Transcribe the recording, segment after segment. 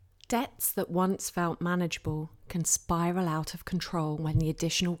Debts that once felt manageable can spiral out of control when the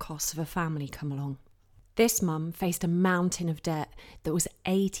additional costs of a family come along. This mum faced a mountain of debt that was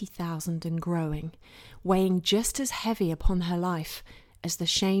 80,000 and growing, weighing just as heavy upon her life as the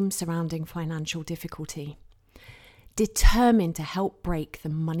shame surrounding financial difficulty. Determined to help break the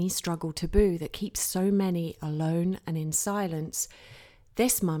money struggle taboo that keeps so many alone and in silence,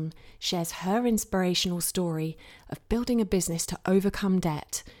 this mum shares her inspirational story of building a business to overcome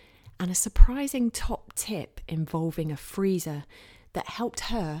debt and a surprising top tip involving a freezer that helped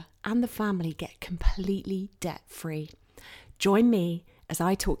her and the family get completely debt-free. Join me as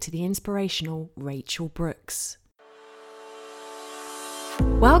I talk to the inspirational Rachel Brooks.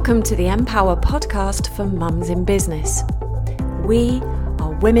 Welcome to the Empower podcast for mums in business. We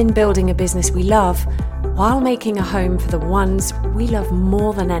are women building a business we love while making a home for the ones we love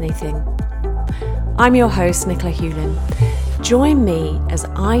more than anything. I'm your host, Nicola Hewlin. Join me as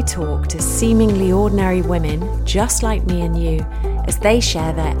I talk to seemingly ordinary women just like me and you as they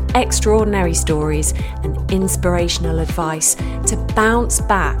share their extraordinary stories and inspirational advice to bounce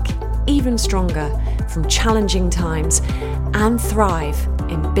back even stronger from challenging times and thrive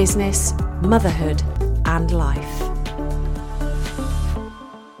in business, motherhood, and life.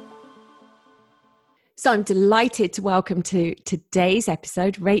 So I'm delighted to welcome to today's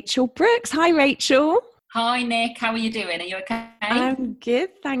episode Rachel Brooks. Hi, Rachel. Hi, Nick. How are you doing? Are you okay? I'm good,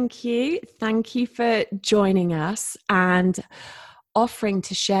 thank you. Thank you for joining us and offering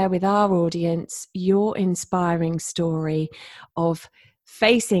to share with our audience your inspiring story of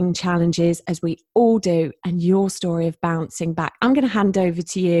facing challenges, as we all do, and your story of bouncing back. I'm going to hand over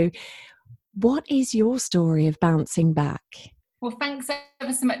to you. What is your story of bouncing back? Well, thanks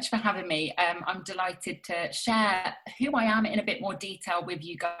ever so much for having me. I'm delighted to share who I am in a bit more detail with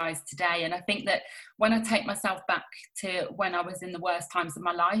you guys today. And I think that when I take myself back to when I was in the worst times of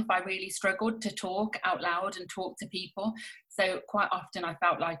my life, I really struggled to talk out loud and talk to people. So quite often I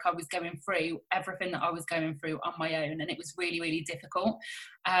felt like I was going through everything that I was going through on my own, and it was really, really difficult.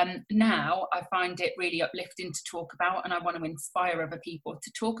 Now I find it really uplifting to talk about, and I want to inspire other people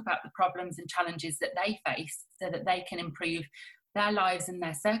to talk about the problems and challenges that they face so that they can improve their lives and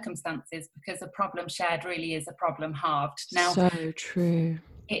their circumstances, because a problem shared really is a problem halved. Now, so true.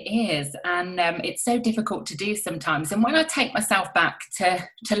 It is, and it's so difficult to do sometimes. And when I take myself back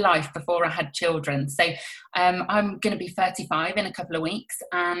to life before I had children, so I'm going to be 35 in a couple of weeks,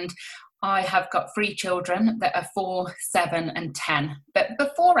 and I have got 3 children that are 4, 7 and 10. But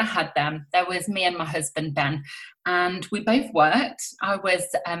before I had them, there was me and my husband, Ben, and we both worked. I was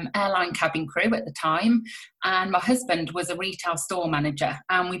airline cabin crew at the time, and my husband was a retail store manager,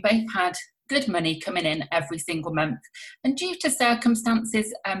 and we both had good money coming in every single month. And due to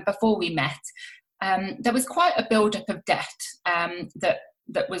circumstances before we met, there was quite a build-up of debt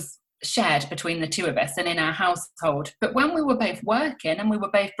that was shared between the two of us and in our household. But when we were both working and we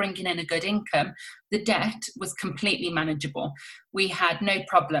were both bringing in a good income, the debt was completely manageable. We had no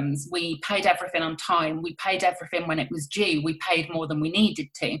problems. We paid everything on time. We paid everything when it was due. We paid more than we needed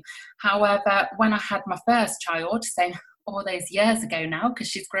to. However, when I had my first child, so all those years ago now, because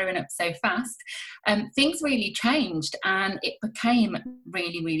she's growing up so fast, things really changed and it became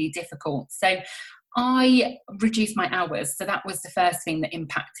really, really difficult. So I reduced my hours. So that was the first thing that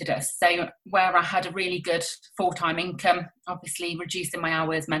impacted us. So where I had a really good full-time income, obviously reducing my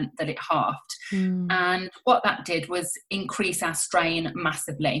hours meant that it halved. And what that did was increase our strain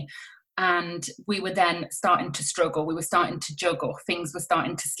massively. And we were then starting to struggle. We were starting to juggle. Things were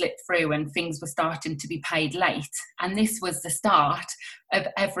starting to slip through and things were starting to be paid late. And this was the start of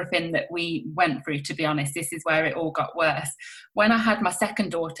everything that we went through, to be honest. This is where it all got worse. When I had my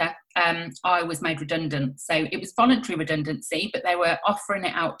second daughter, I was made redundant. So it was voluntary redundancy, but they were offering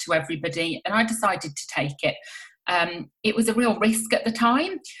it out to everybody. And I decided to take it. It was a real risk at the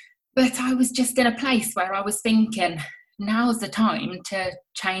time, but I was just in a place where I was thinking, now's the time to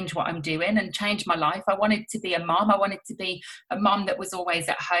change what I'm doing and change my life. I wanted to be a mom. I wanted to be a mom that was always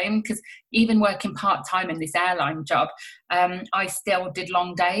at home, because even working part-time in this airline job, I still did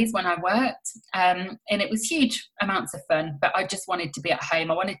long days when I worked, and it was huge amounts of fun, but I just wanted to be at home.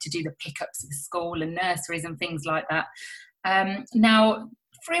 I wanted to do the pickups of school and nurseries and things like that. Now,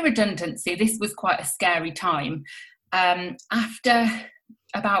 through redundancy, this was quite a scary time. After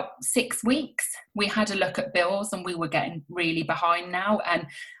about 6 weeks, we had a look at bills and we were getting really behind now. And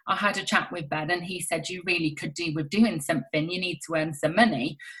I had a chat with Ben and he said, you really could do with doing something. You need to earn some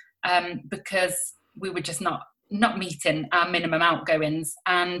money, because we were just not meeting our minimum outgoings.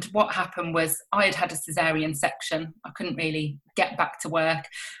 And what happened was I had a cesarean section. I couldn't really get back to work.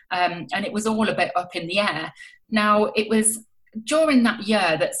 And it was all a bit up in the air. Now, it was during that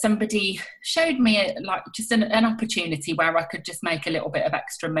year that somebody showed me like just an opportunity where I could just make a little bit of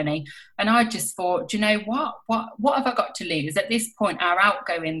extra money. And I just thought, do you know what have I got to lose? At this point, our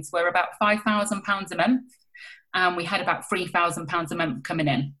outgoings were about £5,000 a month, and we had about £3,000 a month coming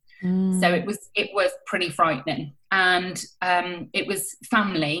in. So it was pretty frightening. And it was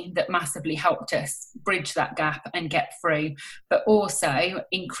family that massively helped us bridge that gap and get through, but also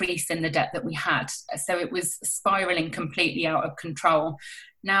increasing the debt that we had. So it was spiraling completely out of control.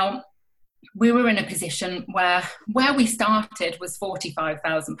 Now, we were in a position where we started was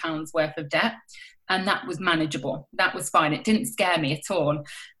 £45,000 worth of debt. And that was manageable. That was fine. It didn't scare me at all,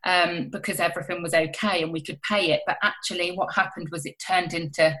 because everything was okay and we could pay it. But actually what happened was it turned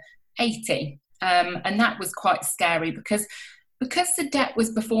into 80. And that was quite scary because the debt was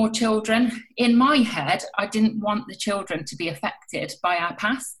before children. In my head, I didn't want the children to be affected by our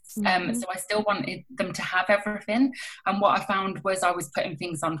pasts. So I still wanted them to have everything. And what I found was I was putting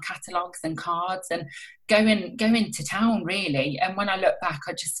things on catalogues and cards and going to town, really. And when I look back,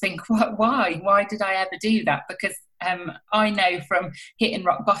 I just think, why did I ever do that? Because I know from hitting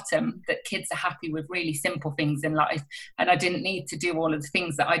rock bottom that kids are happy with really simple things in life, and I didn't need to do all of the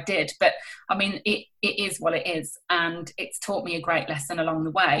things that I did. But I mean, it is what it is, and it's taught me a great lesson along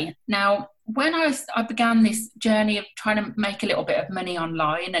the way. Now, when I began this journey of trying to make a little bit of money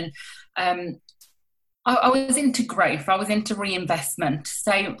online, and I was into growth, I was into reinvestment.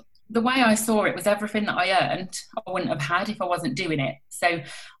 So the way I saw it was everything that I earned, I wouldn't have had if I wasn't doing it. So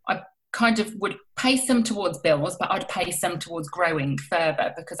I kind of would pay some towards bills, but I'd pay some towards growing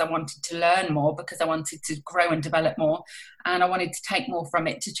further because I wanted to learn more, because I wanted to grow and develop more, and I wanted to take more from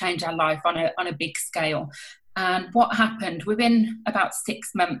it to change our life on a big scale. And what happened, within about 6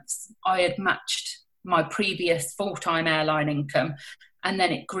 months, I had matched my previous full-time airline income, and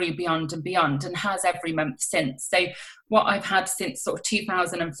then it grew beyond and beyond, and has every month since. So what I've had since sort of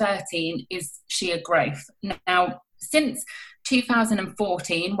 2013 is sheer growth. Now, since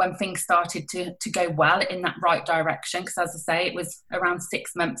 2014, when things started to go well in that right direction, because as I say, it was around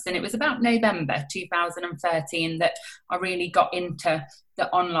 6 months, and it was about November 2013 that I really got into the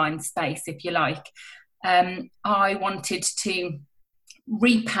online space, if you like. I wanted to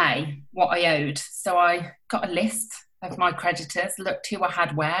repay what I owed. So I got a list of my creditors, looked who I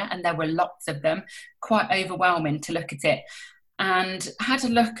had where, and there were lots of them, quite overwhelming to look at it. And had a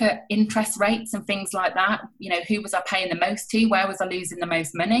look at interest rates and things like that. You know, who was I paying the most to? Where was I losing the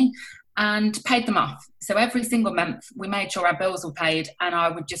most money? And paid them off. So every single month we made sure our bills were paid, and I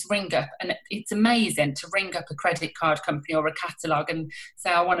would just ring up, and it's amazing to ring up a credit card company or a catalogue and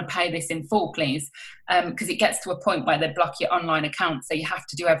say, I want to pay this in full, please, because it gets to a point where they block your online account, so you have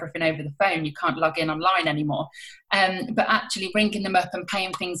to do everything over the phone. You can't log in online anymore. But actually ringing them up and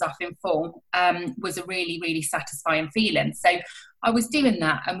paying things off in full was a really, really satisfying feeling. So I was doing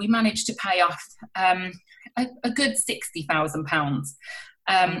that, and we managed to pay off a good £60,000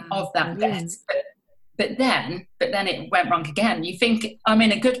 of that debt. But then it went wrong again. You think I'm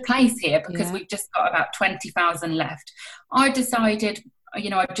in a good place here because we've just got about 20,000 left. I decided, you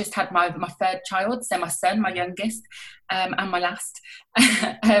know, I just had my third child, so my son, my youngest, and my last.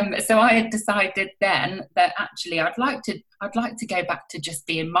 So I had decided then that actually I'd like to go back to just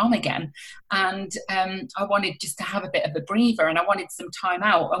being mom again, and I wanted just to have a bit of a breather, and I wanted some time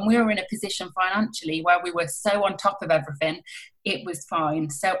out. And we were in a position financially where we were so on top of everything, it was fine.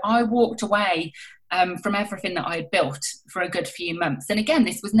 So I walked away from everything that I had built for a good few months. And again,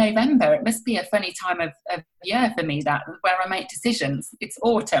 this was November. It must be a funny time of year for me, that where I make decisions. It's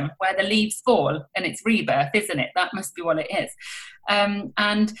autumn, where the leaves fall, and it's rebirth, isn't it? That must be what it is.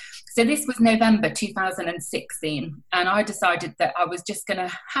 And so this was November 2016, and I decided that I was just going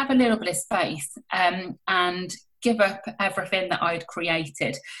to have a little bit of space and give up everything that I'd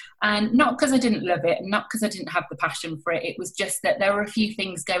created. And not because I didn't love it, and not because I didn't have the passion for it. It was just that there were a few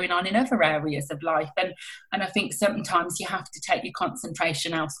things going on in other areas of life. And I think sometimes you have to take your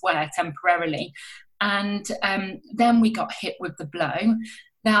concentration elsewhere temporarily. And then we got hit with the blow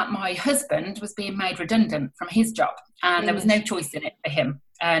that my husband was being made redundant from his job, and there was no choice in it for him.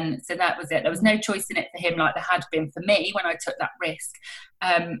 And so that was it. There was no choice in it for him like there had been for me when I took that risk.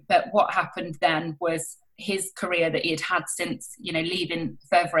 But what happened then was his career that he had had since, you know, leaving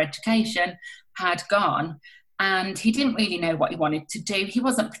further education had gone, and he didn't really know what he wanted to do. He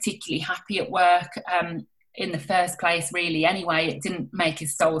wasn't particularly happy at work in the first place, really, anyway. It didn't make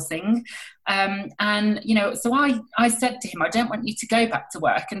his soul sing. And, you know, so I said to him, I don't want you to go back to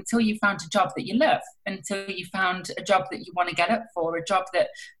work until you found a job that you love, until you found a job that you want to get up for, a job that,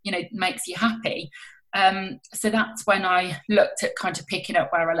 you know, makes you happy. So that's when I looked at kind of picking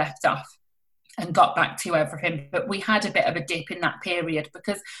up where I left off. and got back to everything. But we had a bit of a dip in that period,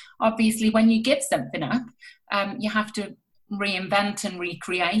 because obviously when you give something up, you have to reinvent and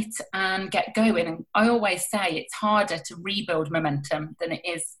recreate and get going. And I always say it's harder to rebuild momentum than it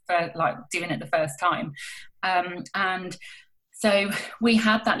is for like doing it the first time. And so we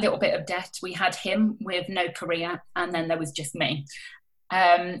had that little bit of debt. We had him with no career, and then there was just me.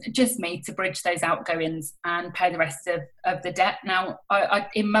 Just me to bridge those outgoings and pay the rest of the debt. Now,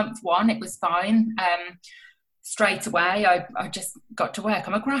 in month one, it was fine. Straight away, I just got to work.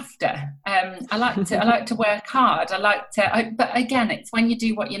 I'm a grafter. I like to work hard. But again, it's when you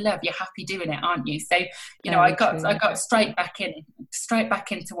do what you love, you're happy doing it, aren't you? So, I got straight back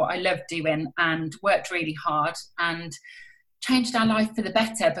into what I love doing, and worked really hard and changed our life for the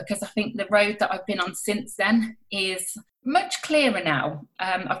better, because I think the road that I've been on since then is much clearer now.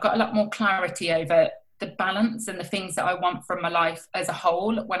 I've got a lot more clarity over the balance and the things that I want from my life as a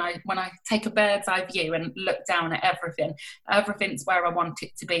whole. When I take a bird's eye view and look down at everything's where I want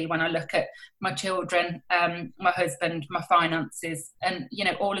it to be. When I look at my children, my husband, my finances, and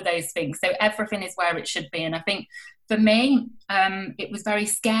all of those things. So everything is where it should be. And I think for me, it was very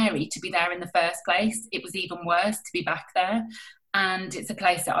scary to be there in the first place. It was even worse to be back there. And it's a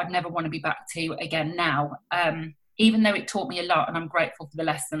place that I'd never want to be back to again now. Even though it taught me a lot, and I'm grateful for the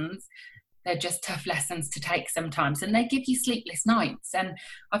lessons, they're just tough lessons to take sometimes, and they give you sleepless nights. And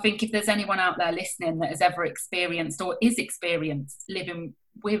I think if there's anyone out there listening that has ever experienced or is experienced living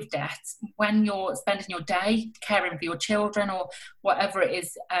with debt, when you're spending your day caring for your children or whatever it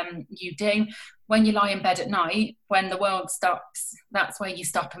is you do, when you lie in bed at night, when the world stops, that's where you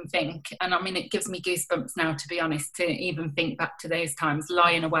stop and think. And I mean, it gives me goosebumps now, to be honest, to even think back to those times,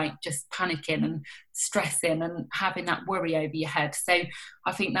 lying awake, just panicking and stressing and having that worry over your head. So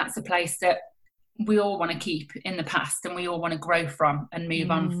I think that's a place that we all want to keep in the past, and we all want to grow from and move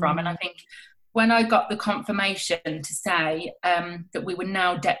on from. And I think when I got the confirmation to say that we were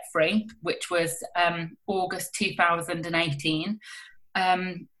now debt-free, which was August 2018,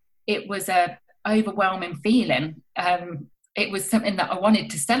 it was a overwhelming feeling. It was something that I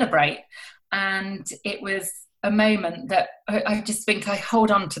wanted to celebrate, and it was a moment that I just think I hold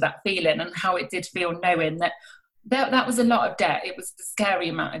on to that feeling and how it did feel, knowing that was a lot of debt. It was a scary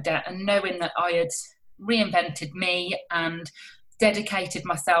amount of debt, and knowing that I had reinvented me and dedicated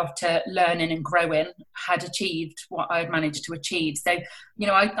myself to learning and growing, had achieved what I had managed to achieve. So,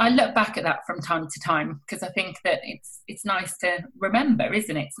 I look back at that from time to time, because I think that it's nice to remember,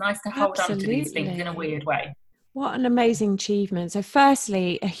 isn't it? It's nice to hold on to these things in a weird way. What an amazing achievement. So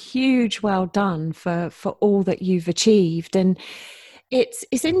firstly, a huge well done for all that you've achieved. And it's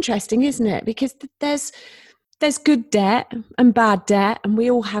interesting, isn't it? Because there's good debt and bad debt, and we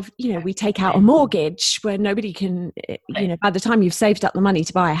all have, we take out a mortgage where nobody can, by the time you've saved up the money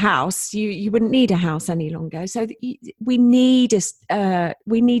to buy a house, you wouldn't need a house any longer. So we need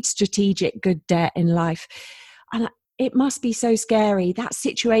strategic good debt in life. And it must be so scary, that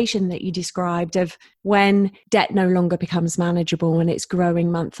situation that you described of when debt no longer becomes manageable and it's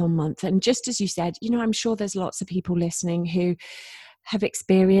growing month on month. And just as you said, I'm sure there's lots of people listening who have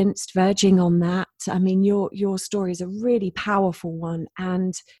experienced verging on that. I mean, your story is a really powerful one,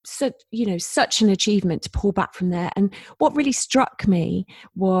 and such an achievement to pull back from there. And what really struck me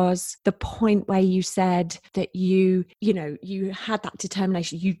was the point where you said that you had that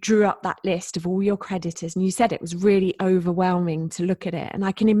determination. You drew up that list of all your creditors, and you said it was really overwhelming to look at it. And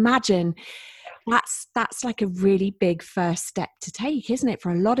I can imagine that's like a really big first step to take, isn't it,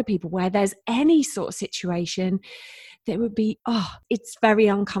 for a lot of people, where there's any sort of situation that would be, it's very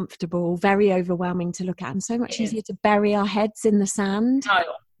uncomfortable, very overwhelming to look at, and so much easier to bury our heads in the sand.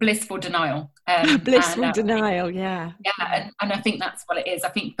 Blissful denial. Blissful denial, yeah. Yeah, and I think that's what it is. I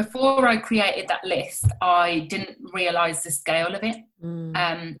think before I created that list, I didn't realise the scale of it.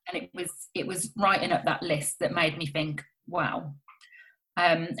 And it was writing up that list that made me think, wow.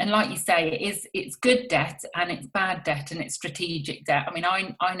 And like you say, it's good debt and it's bad debt and it's strategic debt. I mean,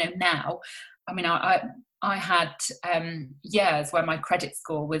 I know now. I mean, I had years where my credit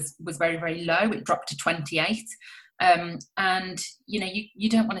score was very, very low. It dropped to 28. And, you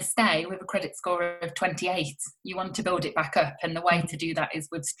don't want to stay with a credit score of 28. You want to build it back up. And the way to do that is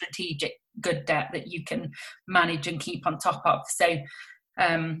with strategic good debt that you can manage and keep on top of. So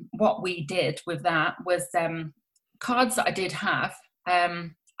what we did with that was cards that I did have,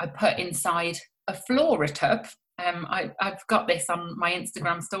 I put inside a Flora tub. I've got this on my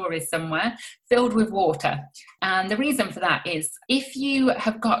Instagram stories somewhere, filled with water. And the reason for that is if you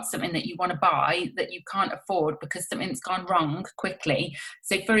have got something that you want to buy that you can't afford because something's gone wrong quickly.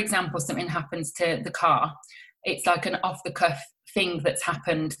 So for example, something happens to the car. It's like an off the cuff thing that's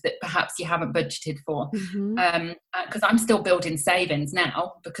happened that perhaps you haven't budgeted for. Mm-hmm. Because I'm still building savings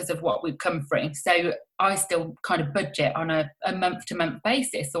now because of what we've come through. So I still kind of budget on a month-to-month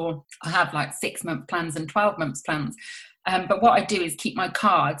basis, or I have like 6-month plans and 12-month plans. But what I do is keep my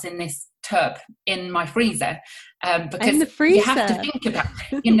cards in this tub in my freezer, because in the freezer. You have to think about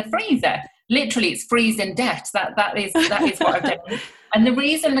in the freezer. Literally, it's freezing debt. That is what I've done. And the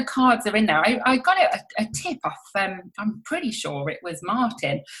reason the cards are in there, I got a tip off, I'm pretty sure it was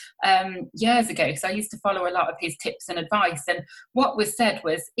Martin, years ago. So I used to follow a lot of his tips and advice. And what was said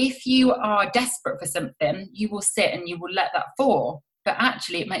was, if you are desperate for something, you will sit and you will let that fall. But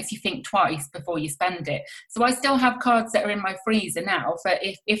actually, it makes you think twice before you spend it. So I still have cards that are in my freezer now. For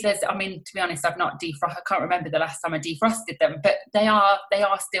if there's, I mean, to be honest, I've not defrosted. I can't remember the last time I defrosted them, but they are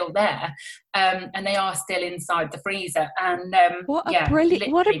still there, and they are still inside the freezer. And what a brilliant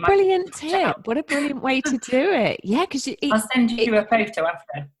tip! What a brilliant way to do it. Yeah, because I'll send you a photo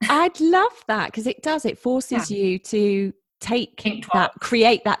after. I'd love that, because it forces you to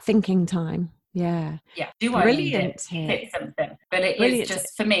create that thinking time. Yeah. Do I need it? It's something, but it is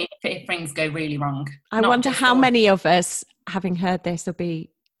just, for me, if things go really wrong. I wonder how many of us, having heard this, will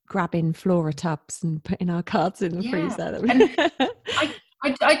be grabbing Flora tubs and putting our cards in the freezer.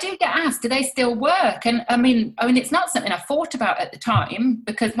 And I do get asked, do they still work? And I mean, it's not something I thought about at the time,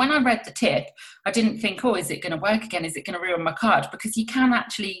 because when I read the tip, I didn't think, oh, is it going to work again? Is it going to ruin my card? Because you can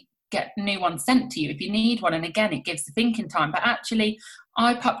actually get new ones sent to you if you need one, and again, it gives the thinking time. But actually,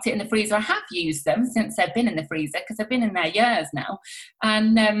 I popped it in the freezer. I have used them since they've been in the freezer, because they've been in there years now,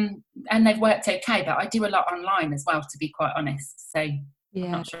 and they've worked okay. But I do a lot online as well, to be quite honest. So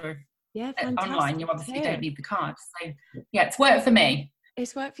I'm not sure. Yeah, online you obviously don't need the card. So yeah, it's worked for me.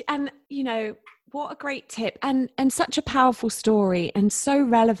 It's worked for, and what a great tip, and such a powerful story, and so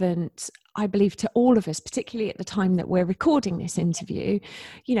relevant, I believe, to all of us, particularly at the time that we're recording this interview.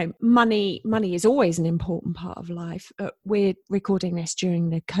 Money is always an important part of life. We're recording this during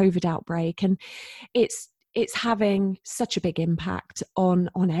the COVID outbreak, and it's having such a big impact on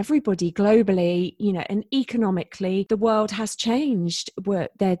everybody globally, and economically. The world has changed.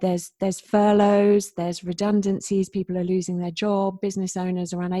 There's furloughs, there's redundancies, people are losing their job, business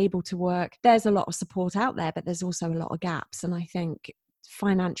owners are unable to work. There's a lot of support out there, but there's also a lot of gaps. And I think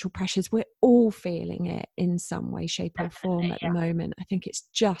financial pressures, we're all feeling it in some way, shape or form at the moment. I think it's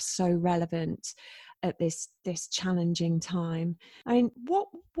just so relevant at this challenging time. I mean,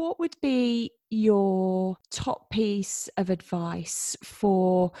 what would be your top piece of advice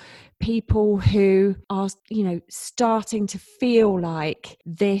for people who are, starting to feel like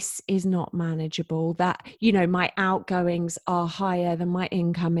this is not manageable, that, my outgoings are higher than my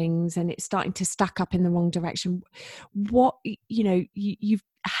incomings and it's starting to stack up in the wrong direction? What, you've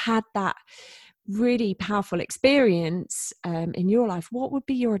had that really powerful experience in your life. What would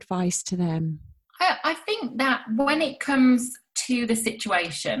be your advice to them? I think that when it comes to the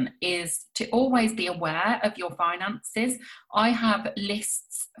situation is to always be aware of your finances. I have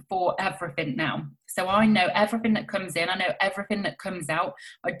lists for everything now. So I know everything that comes in. I know everything that comes out.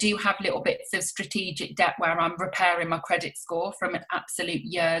 I do have little bits of strategic debt where I'm repairing my credit score from an absolute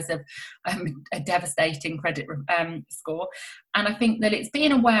years of a devastating credit score. And I think that it's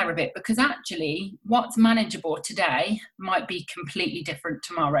being aware of it, because actually what's manageable today might be completely different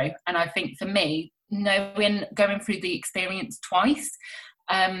tomorrow. And I think for me, going through the experience twice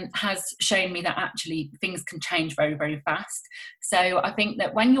has shown me that actually things can change very, very fast. So I think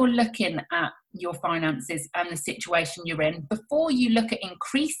that when you're looking at your finances and the situation you're in, before you look at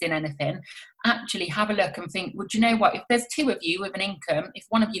increasing anything, actually have a look and think, well, do you know what, if there's two of you with an income, if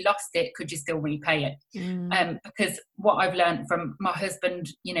one of you lost it, could you still repay it? Because what I've learned from my husband,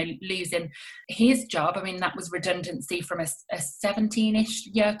 losing his job, that was redundancy from a 17-ish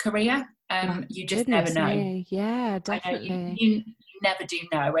year career. You just never know. Me. Yeah, definitely. You never do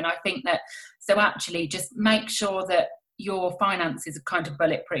know. And I think that, so actually just make sure that your finances are kind of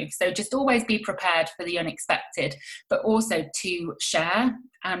bulletproof. So just always be prepared for the unexpected, but also to share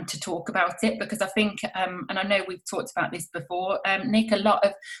and to talk about it, because I think, and I know we've talked about this before, Nick,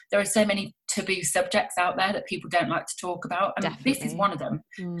 there are so many taboo subjects out there that people don't like to talk about, and this is one of them.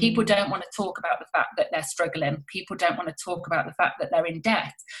 People don't want to talk about the fact that they're struggling. People don't want to talk about the fact that they're in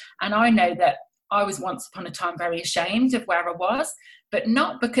debt. And I know that I was once upon a time very ashamed of where I was, but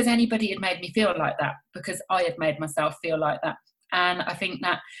not because anybody had made me feel like that, because I had made myself feel like that. And I think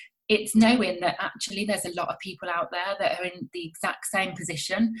that it's knowing that actually there's a lot of people out there that are in the exact same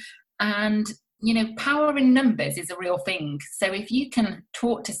position. And, power in numbers is a real thing. So if you can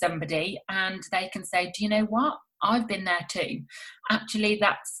talk to somebody and they can say, do you know what? I've been there too. Actually,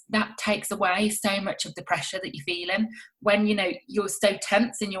 that takes away so much of the pressure that you're feeling when, you know, you're so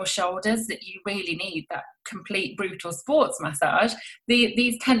tense in your shoulders that you really need that complete brutal sports massage.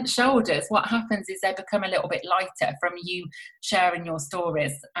 These tense shoulders, what happens is they become a little bit lighter from you sharing your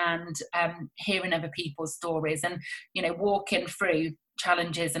stories and hearing other people's stories, and, you know, walking through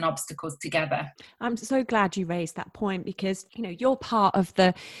challenges and obstacles together. I'm so glad you raised that point, because, you know, you're part of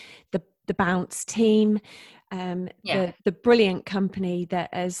the Bounce team, the brilliant company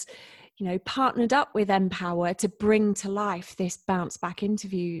that has, you know, partnered up with Empower to bring to life this Bounce Back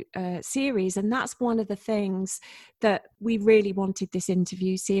interview series. And that's one of the things that we really wanted this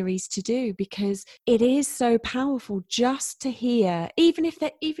interview series to do, because it is so powerful just to hear, even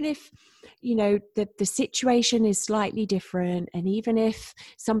if you know, the situation is slightly different, and even if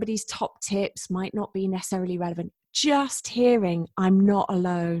somebody's top tips might not be necessarily relevant, just hearing I'm not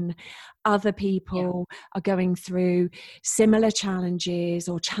alone, other people are going through similar challenges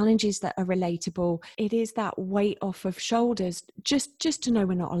or challenges that are relatable. It is that weight off of shoulders just to know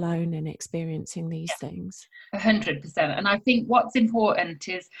we're not alone in experiencing these things. 100%. And I think what's important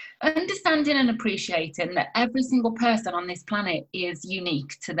is understanding and appreciating that every single person on this planet is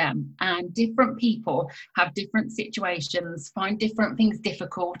unique to them, and different people have different situations, find different things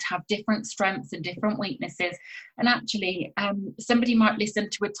difficult, have different strengths and different weaknesses. And actually, somebody might listen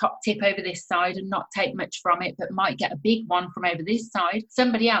to a top tip over this side and not take much from it, but might get a big one from over this side.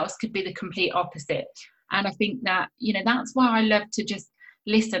 Somebody else could be the complete opposite. And I think that, you know, that's why I love to just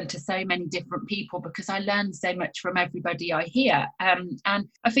listen to so many different people, because I learn so much from everybody I hear. And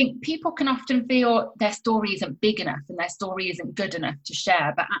I think people can often feel their story isn't big enough and their story isn't good enough to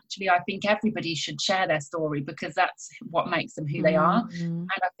share. But actually, I think everybody should share their story, because that's what makes them who they are. And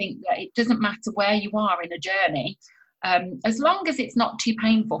I think that it doesn't matter where you are in a journey. As long as it's not too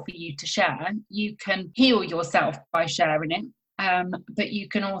painful for you to share, you can heal yourself by sharing it. But you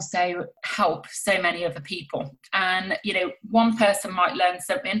can also help so many other people. And, you know, one person might learn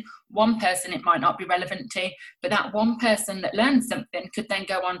something, one person it might not be relevant to, but that one person that learns something could then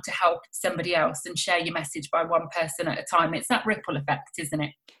go on to help somebody else, and share your message by one person at a time. It's that ripple effect, isn't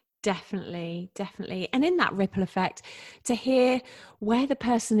it? Definitely. And in that ripple effect, to hear where the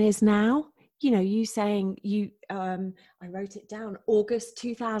person is now, you know, you saying I wrote it down, August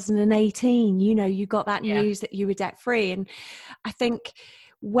 2018, you know, you got that news that you were debt free. And I think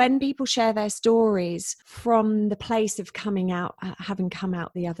when people share their stories from the place of coming out, having come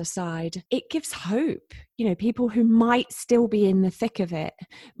out the other side, it gives hope. You know, people who might still be in the thick of it,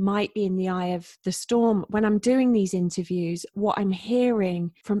 might be in the eye of the storm. When I'm doing these interviews, what I'm hearing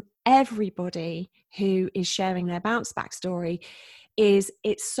from everybody who is sharing their bounce back story is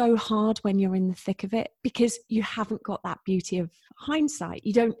it's so hard when you're in the thick of it, because you haven't got that beauty of hindsight.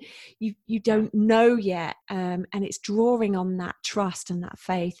 You don't know yet, and it's drawing on that trust and that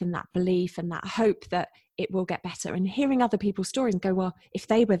faith and that belief and that hope that it will get better, and hearing other people's stories and go, well, if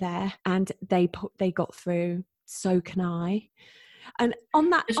they were there and they got through, so can I. And on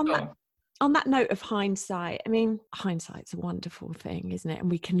that note of hindsight, I mean, hindsight's a wonderful thing, isn't it?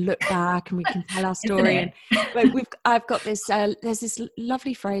 And we can look back and we can tell our story. And I've got this, there's this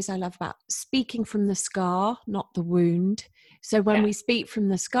lovely phrase I love about speaking from the scar, not the wound. So when we speak from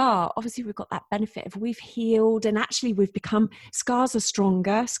the scar, obviously we've got that benefit of we've healed, and actually we've become, scars are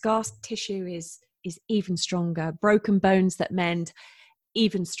stronger. Scar tissue is even stronger. Broken bones that mend,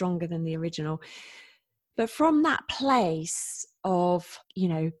 even stronger than the original. But from that place of, you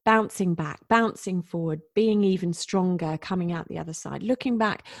know, bouncing back, bouncing forward, being even stronger, coming out the other side, looking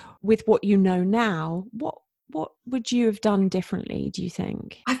back with what you know now, what would you have done differently, do you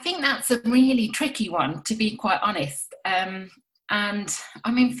think? I think that's a really tricky one, to be quite honest. And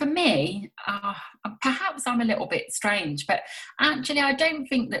I mean, for me, perhaps I'm a little bit strange, but actually I don't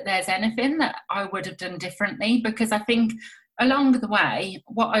think that there's anything that I would have done differently, because I think along the way,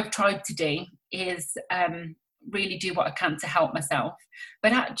 what I've tried to do is really do what I can to help myself.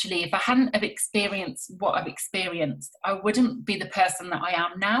 But actually, if I hadn't have experienced what I've experienced, I wouldn't be the person that I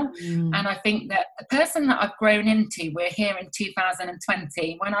am now. And I think that the person that I've grown into, we're here in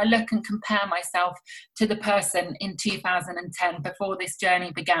 2020, when I look and compare myself to the person in 2010 before this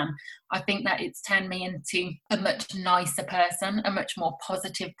journey began, I think that it's turned me into a much nicer person, a much more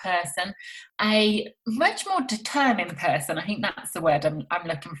positive person, a much more determined person. I think that's the word I'm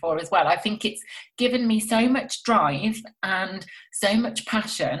looking for as well. I think it's given me so much drive and so much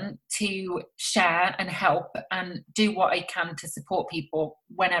passion to share and help and do what I can to support people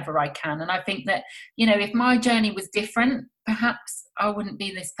whenever I can. And I think that, you know, if my journey was different, perhaps I wouldn't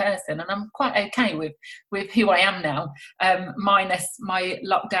be this person. And I'm quite okay with who I am now, minus my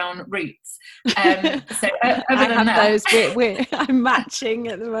lockdown roots. So other than that, I'm matching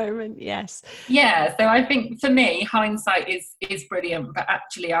at the moment. Yes. Yeah. So I think for me, hindsight is brilliant, but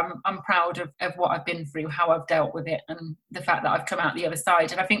actually I'm proud of what I've been through, how I've dealt with it, and the fact that I've come out the other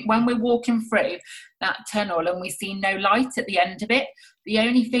side. And I think when we're walking through that tunnel and we see no light at the end of it, the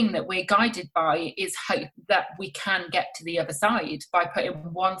only thing that we're guided by is hope that we can get to the other side by putting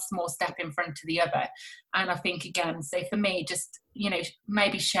one small step in front of the other. And I think, again, so for me, just, you know,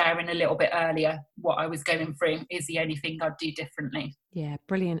 maybe sharing a little bit earlier what I was going through is the only thing I'd do differently. Yeah,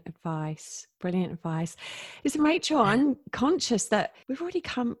 brilliant advice. Brilliant advice. Listen, Rachel, I'm conscious that we've already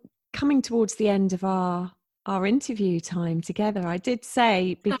coming towards the end of our interview time together. I did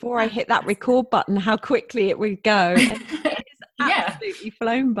say before I hit that record button how quickly it would go. Absolutely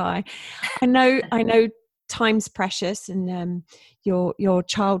flown by. I know time's precious, and you're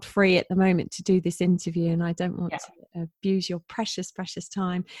child free at the moment to do this interview, and I don't want to abuse your precious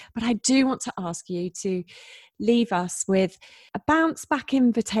time, but I do want to ask you to leave us with a bounce back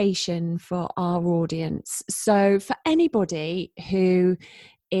invitation for our audience. So for anybody who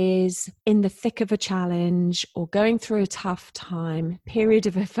is in the thick of a challenge or going through a tough time, period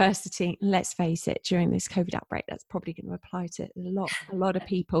of adversity, let's face it, during this COVID outbreak, that's probably going to apply to a lot of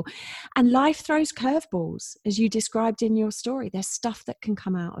people. And life throws curveballs, as you described in your story. There's stuff that can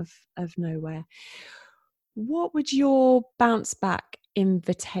come out of nowhere. What would your bounce back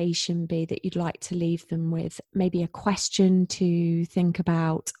invitation be that you'd like to leave them with? Maybe a question to think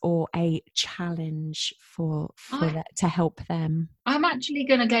about, or a challenge to help them? I'm actually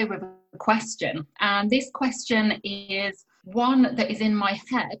going to go with a question, and this question is one that is in my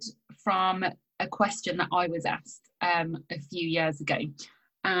head from a question that I was asked a few years ago,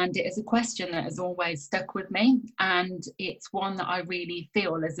 and it is a question that has always stuck with me, and it's one that I really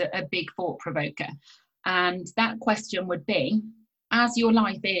feel is a big thought provoker. And that question would be, as your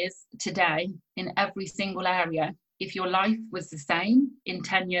life is today in every single area, if your life was the same in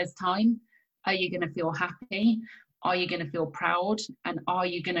 10 years' time, are you going to feel happy? Are you going to feel proud? And are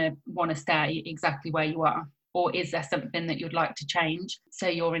you going to want to stay exactly where you are? Or is there something that you'd like to change so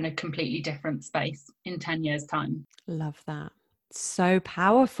you're in a completely different space in 10 years' time? Love that. So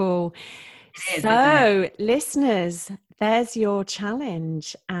powerful. So, listeners, there's your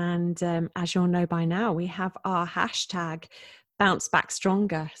challenge. And as you'll know by now, we have our hashtag Bounce Back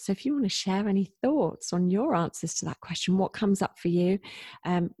Stronger. So if you want to share any thoughts on your answers to that question, what comes up for you,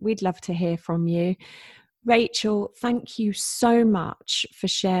 we'd love to hear from you. Rachel, thank you so much for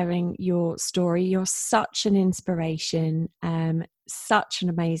sharing your story. You're such an inspiration, such an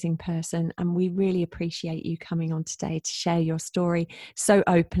amazing person, and we really appreciate you coming on today to share your story so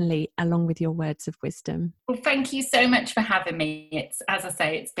openly, along with your words of wisdom. Well, thank you so much for having me. It's, as I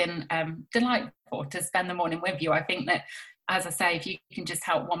say, it's been delightful to spend the morning with you. I think that, as I say, if you can just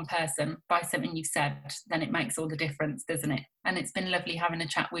help one person by something you've said, then it makes all the difference, doesn't it? And it's been lovely having a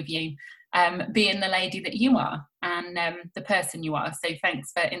chat with you, being the lady that you are and the person you are. So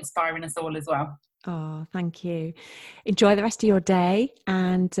thanks for inspiring us all as well. Oh, thank you. Enjoy the rest of your day.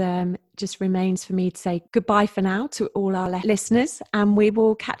 And just remains for me to say goodbye for now to all our listeners, and we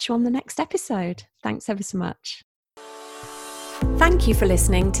will catch you on the next episode. Thanks ever so much. Thank you for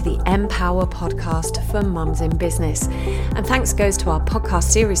listening to the Empower podcast for Mums in Business. And thanks goes to our podcast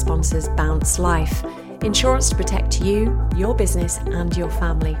series sponsors, Bounce Life, insurance to protect you, your business, and your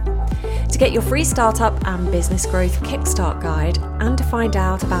family. To get your free startup and business growth kickstart guide and to find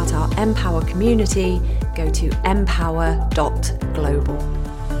out about our Empower community, go to empower.global.